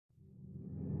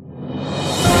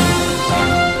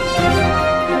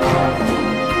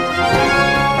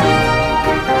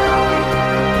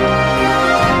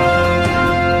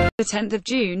The 10th of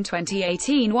June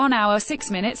 2018, 1 hour 6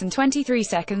 minutes and 23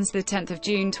 seconds. The 10th of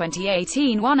June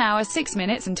 2018, 1 hour 6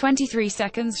 minutes and 23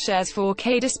 seconds. Shares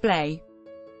 4K display.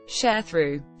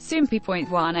 Sharethrough.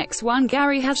 Soompi.1x1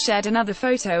 Gary has shared another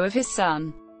photo of his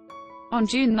son. On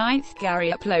June 9,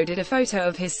 Gary uploaded a photo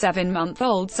of his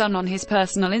 7-month-old son on his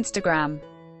personal Instagram.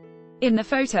 In the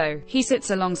photo, he sits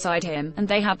alongside him, and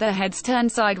they have their heads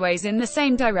turned sideways in the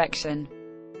same direction.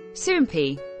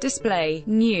 Soompi. Display.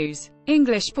 News.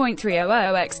 English.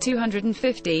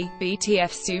 300x250,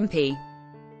 BTF Soompi.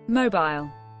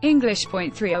 Mobile. English.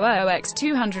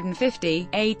 300x250,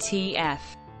 ATF.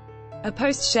 A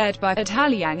post shared by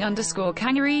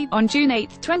 @Haliang_Kangaroo on June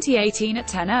 8, 2018 at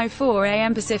 10:04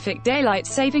 a.m. Pacific Daylight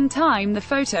Saving Time. The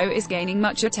photo is gaining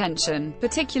much attention,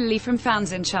 particularly from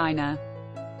fans in China.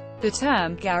 The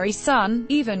term, Gary's son,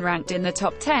 even ranked in the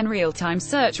top 10 real-time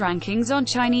search rankings on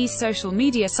Chinese social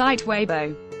media site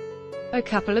Weibo. A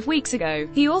couple of weeks ago,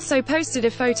 he also posted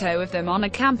a photo of them on a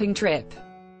camping trip.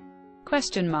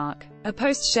 A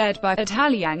post shared by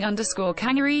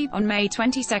 @Haliang_Kangaroo on May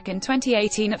 22,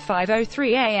 2018 at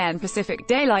 5:03 a.m. Pacific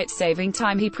Daylight Saving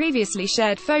Time. He previously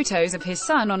shared photos of his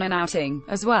son on an outing,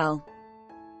 as well.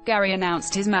 Gary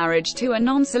announced his marriage to a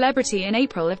non-celebrity in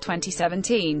April of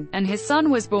 2017, and his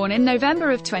son was born in November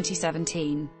of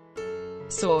 2017.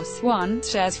 Source 1.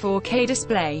 Shares 4K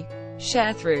display.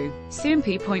 Sharethrough.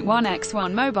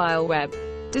 Soompi.1x1 mobile web.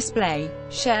 Display.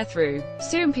 Sharethrough.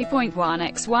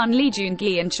 Soompi.1x1 Lee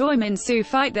Joon-gi and Choi Min-soo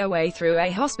fight their way through a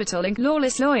hospital in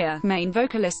Lawless Lawyer, main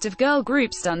vocalist of girl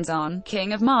group Stun's on,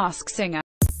 King of Mask singer.